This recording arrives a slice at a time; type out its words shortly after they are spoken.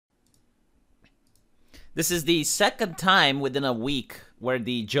This is the second time within a week where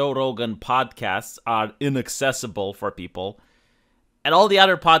the Joe Rogan podcasts are inaccessible for people. And all the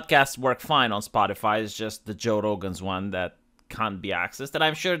other podcasts work fine on Spotify. It's just the Joe Rogan's one that can't be accessed. And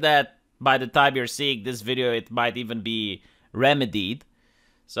I'm sure that by the time you're seeing this video, it might even be remedied.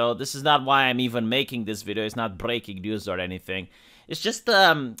 So this is not why I'm even making this video. It's not breaking news or anything. It's just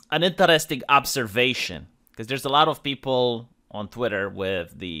an interesting observation. Because there's a lot of people on Twitter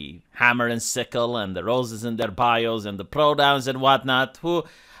with the hammer and sickle and the roses in their bios and the pronouns and whatnot, who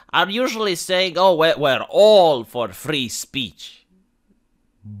are usually saying, oh, we're all for free speech.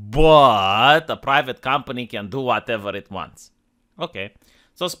 But a private company can do whatever it wants. Okay,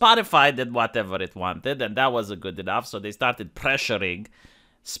 so Spotify did whatever it wanted, and that wasn't good enough, so they started pressuring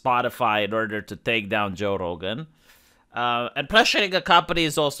Spotify in order to take down Joe Rogan. And pressuring a company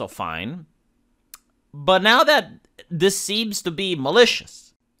is also fine. But now that this seems to be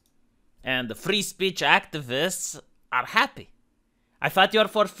malicious, and the free speech activists are happy. I thought you were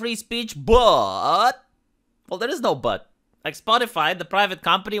for free speech, but... Well, there is no but. Like Spotify, the private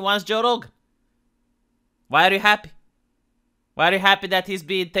company, wants Joe Rogan. Why are you happy? Why are you happy that he's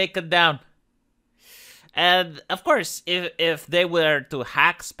being taken down? And, of course, if they were to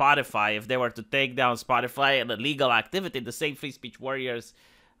hack Spotify, if they were to take down Spotify and illegal activity, the same free speech warriors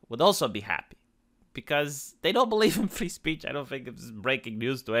would also be happy. Because they don't believe in free speech. I don't think it's breaking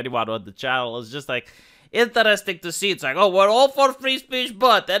news to anyone on the channel. It's just like interesting to see. It's like, oh, we're all for free speech,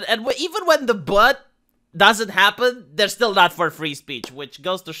 but... And even when the but doesn't happen, they're still not for free speech. Which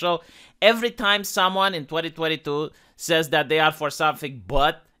goes to show every time someone in 2022 says that they are for something,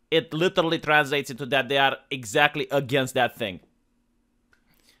 but it literally translates into that they are exactly against that thing.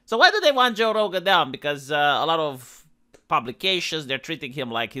 So why do they want Joe Rogan down? Because a lot of publications, they're treating him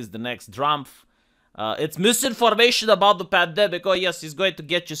like he's the next Trump. It's misinformation about the pandemic. Oh, yes, he's going to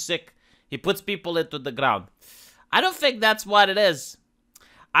get you sick. He puts people into the ground. I don't think that's what it is.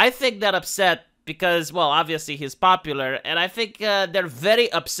 I think they're upset because, well, obviously he's popular. And I think they're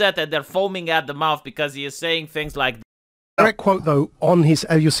very upset and they're foaming at the mouth because he is saying things like... Direct quote, though, on his...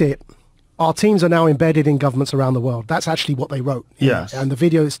 you'll see it. Our teams are now embedded in governments around the world. That's actually what they wrote. Yes. And the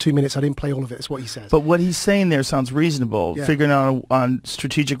video is 2 minutes. I didn't play all of it. It's what he says. But what he's saying there sounds reasonable. Yeah. Figuring out on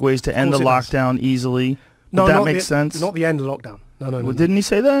strategic ways to end the lockdown easily. No, that makes sense. Not the end of the lockdown. No. Didn't he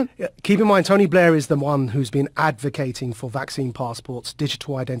say that? Yeah. Keep in mind, Tony Blair is the one who's been advocating for vaccine passports,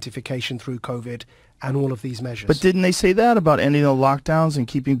 digital identification through COVID, and all of these measures. But didn't they say that about ending the lockdowns and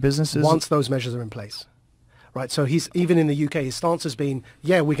keeping businesses? Once those measures are in place. Right, so he's, even in the UK, his stance has been,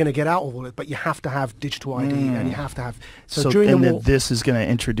 yeah, we're going to get out of all it, but you have to have digital ID, and you have to have... So during the war, this is going to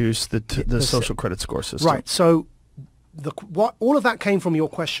introduce the social credit score system. Right, so all of that came from your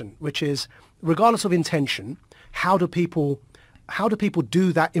question, which is, regardless of intention, how do people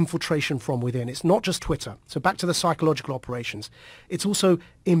do that infiltration from within? It's not just Twitter. So back to the psychological operations. It's also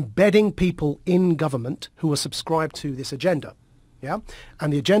embedding people in government who are subscribed to this agenda. Yeah,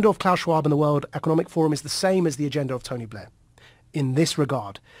 and the agenda of Klaus Schwab and the World Economic Forum is the same as the agenda of Tony Blair in this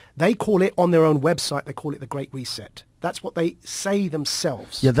regard. They call it on their own website, they call it the Great Reset. That's what they say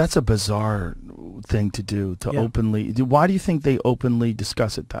themselves. Yeah, that's a bizarre thing to do, to openly... Why do you think they openly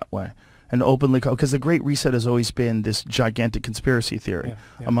discuss it that way? And openly... Because the Great Reset has always been this gigantic conspiracy theory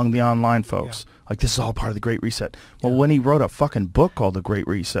among the online folks. Like, this is all part of the Great Reset. Well, when he wrote a fucking book called The Great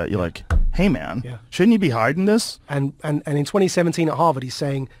Reset, you're like, hey, man, shouldn't you be hiding this? And in 2017 at Harvard, he's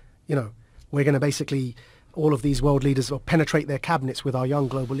saying, you know, we're going to basically, all of these world leaders will penetrate their cabinets with our young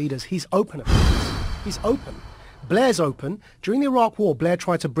global leaders. He's open about this. He's open. Blair's open. During the Iraq War, Blair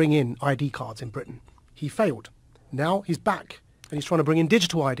tried to bring in ID cards in Britain. He failed. Now he's back, and he's trying to bring in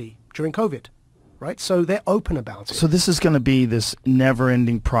digital ID during COVID. Right? So they're open about it. So this is going to be this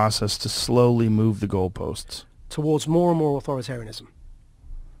never-ending process to slowly move the goalposts towards more and more authoritarianism.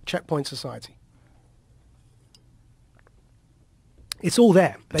 Checkpoint society. It's all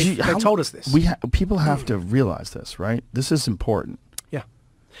there. They told us this. People have to realize this, right? This is important. Yeah.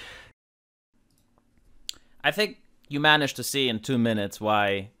 I think you managed to see in 2 minutes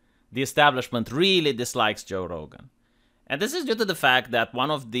why the establishment really dislikes Joe Rogan. And this is due to the fact that one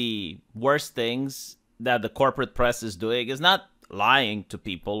of the worst things that the corporate press is doing is not lying to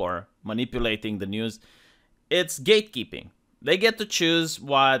people or manipulating the news. It's gatekeeping. They get to choose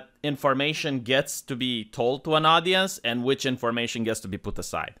what information gets to be told to an audience and which information gets to be put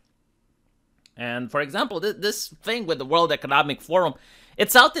aside. And for example, this thing with the World Economic Forum,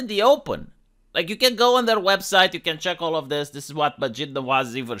 it's out in the open. Like, you can go on their website, you can check all of this. This is what Majid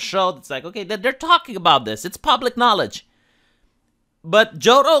Nawaz even showed. It's like, okay, they're talking about this. It's public knowledge. But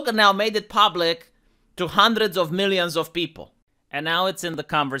Joe Rogan now made it public to hundreds of millions of people. And now it's in the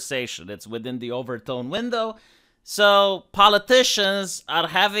conversation. It's within the overtone window. So politicians are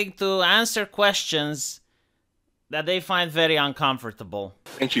having to answer questions that they find very uncomfortable.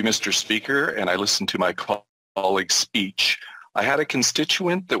 Thank you, Mr. Speaker. And I listened to my colleague's speech. I had a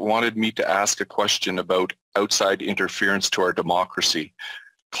constituent that wanted me to ask a question about outside interference to our democracy.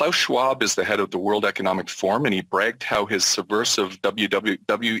 Klaus Schwab is the head of the World Economic Forum, and he bragged how his subversive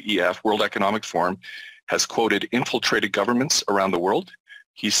WEF, World Economic Forum, has, quoted, infiltrated governments around the world.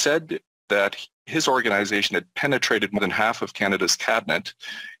 He said that his organization had penetrated more than half of Canada's cabinet.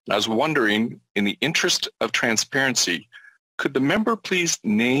 And I was wondering, in the interest of transparency, could the member please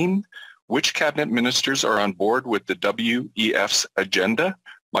name which cabinet ministers are on board with the WEF's agenda?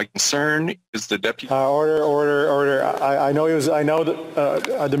 My concern is the deputy. Order. I know he was. I know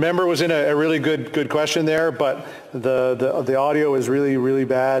that the member was in a really good question there, but the audio is really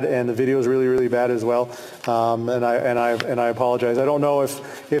bad, and the video is really bad as well. And I apologize. I don't know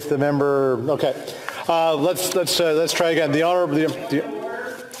if the member. Okay, let's try again. The honorable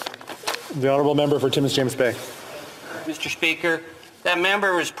member for Timmins James Bay. Mr. Speaker, that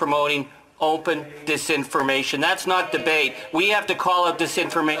member was promoting open disinformation. That's not debate. We have to call out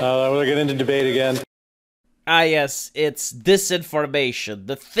disinformation. We'll get into debate again. Ah, yes, it's disinformation.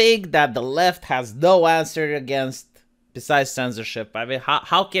 The thing that the left has no answer against besides censorship. I mean,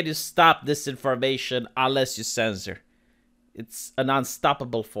 how can you stop disinformation unless you censor? It's an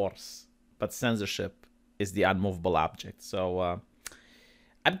unstoppable force. But censorship is the unmovable object. So,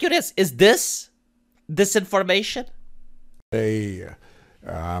 I'm curious, is this disinformation?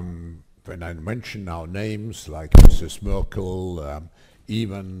 When I mention now names like Mrs. Merkel,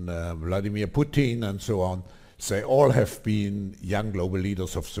 even Vladimir Putin and so on, they all have been young global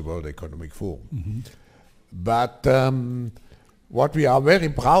leaders of the World Economic Forum. Mm-hmm. But what we are very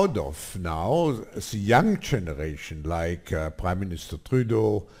proud of now is the young generation, like Prime Minister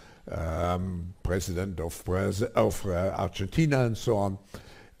Trudeau, President of Argentina and so on,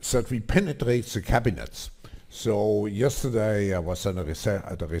 that we penetrate the cabinets. So yesterday I was at a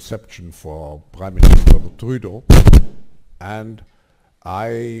reception for Prime Minister Trudeau, and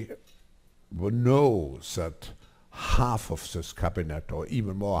I know that half of this cabinet, or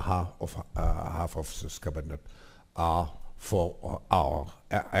even more half of this cabinet, are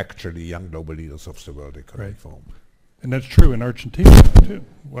actually young global leaders of the World Economic Forum. And that's true in Argentina too.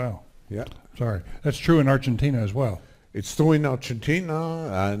 Wow. Yeah. Sorry. That's true in Argentina as well. It's true in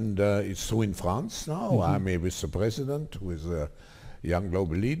Argentina, and it's true in France now. Mm-hmm. I'm with the president, who is a young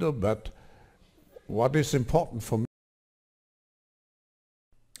global leader, but what is important for me...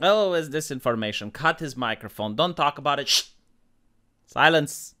 Oh, is disinformation. Cut his microphone. Don't talk about it. Shh.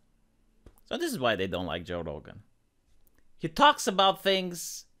 Silence. So this is why they don't like Joe Rogan. He talks about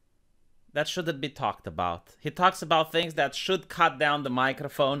things that shouldn't be talked about. He talks about things that should cut down the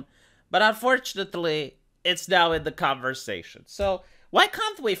microphone, but unfortunately, it's now in the conversation. So why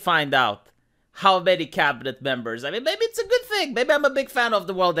can't we find out how many cabinet members? I mean, maybe it's a good thing. Maybe I'm a big fan of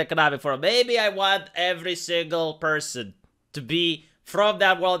the World Economic Forum. Maybe I want every single person to be from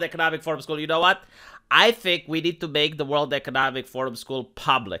that World Economic Forum school. You know what? I think we need to make the World Economic Forum school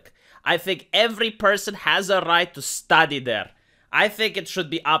public. I think every person has a right to study there. I think it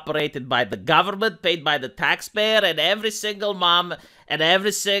should be operated by the government, paid by the taxpayer, and every single mom and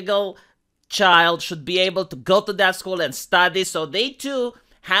every single child should be able to go to that school and study, so they too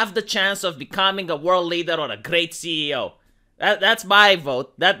have the chance of becoming a world leader or a great CEO. That's my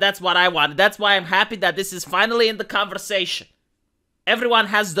vote. That's what I want. That's why I'm happy that this is finally in the conversation. Everyone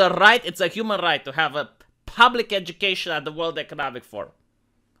has the right, it's a human right, to have a public education at the World Economic Forum.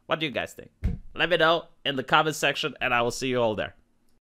 What do you guys think? Let me know in the comment section, and I will see you all there.